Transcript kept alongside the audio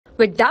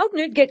With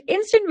Doubtnut, get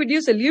instant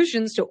video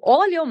solutions to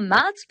all your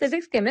maths,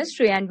 physics,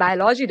 chemistry, and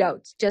biology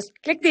doubts. Just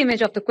click the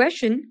image of the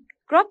question,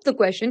 crop the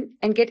question,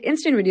 and get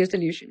instant video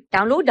solution.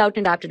 Download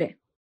Doubtnut app today.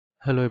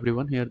 Hello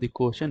everyone, here the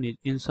question is,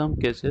 in some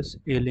cases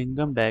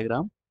Ellingham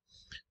diagram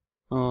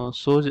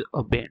shows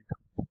a bend.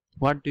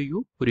 What do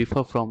you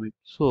refer from it?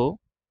 So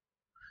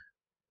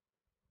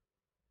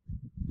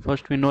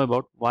first we know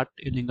about what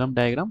Ellingham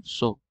diagram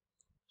shows.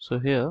 So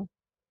here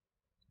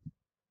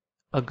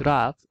a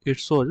graph, it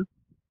shows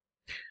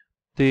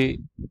the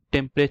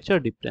temperature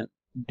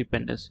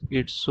dependence.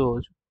 It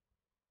shows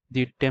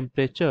the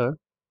temperature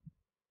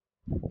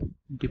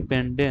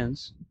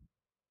dependence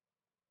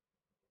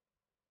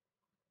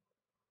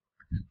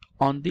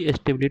on the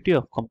stability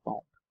of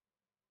compound.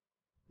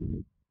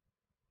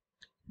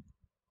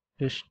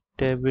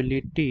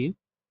 Stability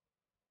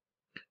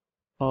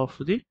of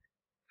the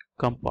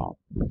compound.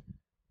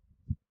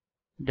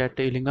 That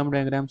Ellingham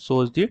diagram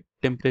shows the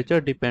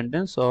temperature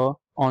dependence on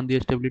the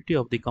stability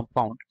of the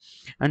compound,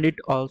 and it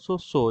also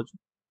shows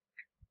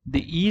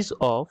the ease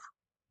of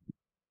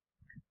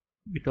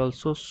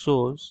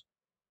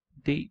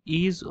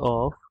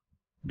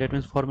that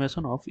means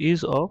formation of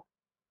ease of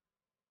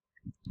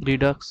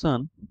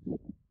reduction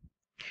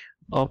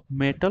of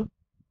metal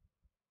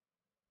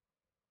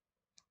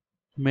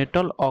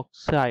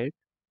oxides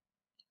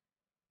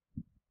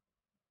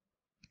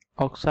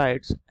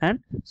and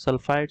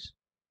sulfides.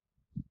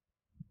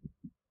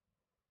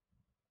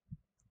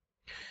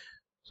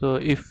 So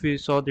if we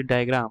saw the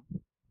diagram,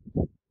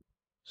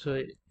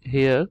 so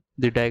here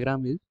the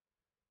diagram is,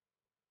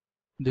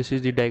 this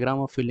is the diagram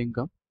of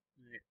Ellingham,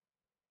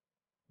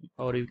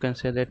 or you can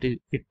say that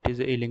it is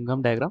a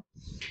Ellingham diagram.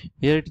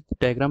 Here it is the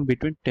diagram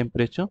between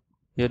temperature.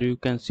 Here you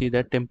can see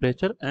that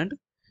temperature and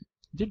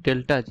the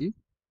delta G.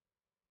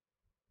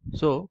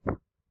 So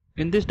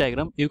in this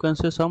diagram you can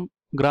see some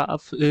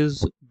graph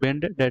is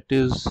bent, that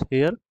is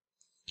here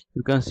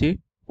you can see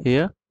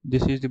here,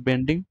 this is the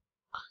bending,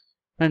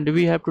 and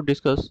we have to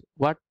discuss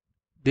what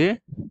they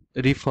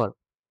refer.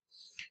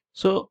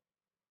 So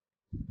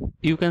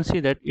you can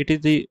see that it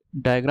is the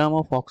diagram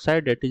of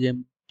oxide, that is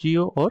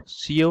MgO or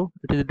CO.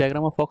 It is the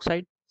diagram of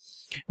oxide,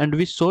 and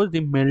which shows the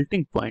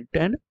melting point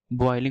and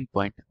boiling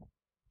point.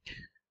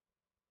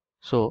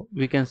 So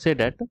we can say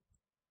that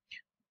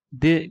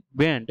the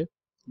bend,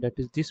 that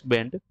is this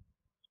bend,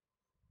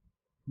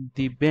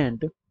 the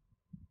bend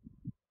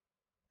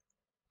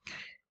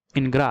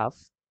in graph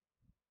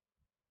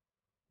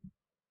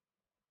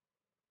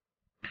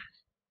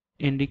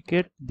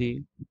indicate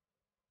the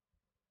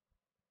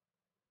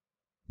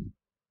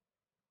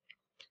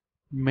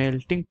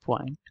melting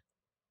point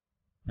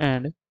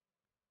and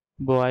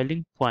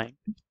boiling point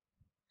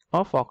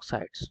of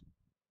oxides.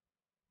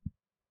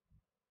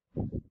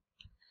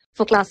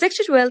 For class 6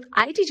 to 12,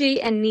 IIT JEE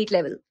and NEET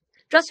level.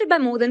 Trusted by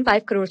more than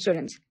 5 crore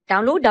students.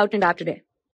 Download Doubtnut app today.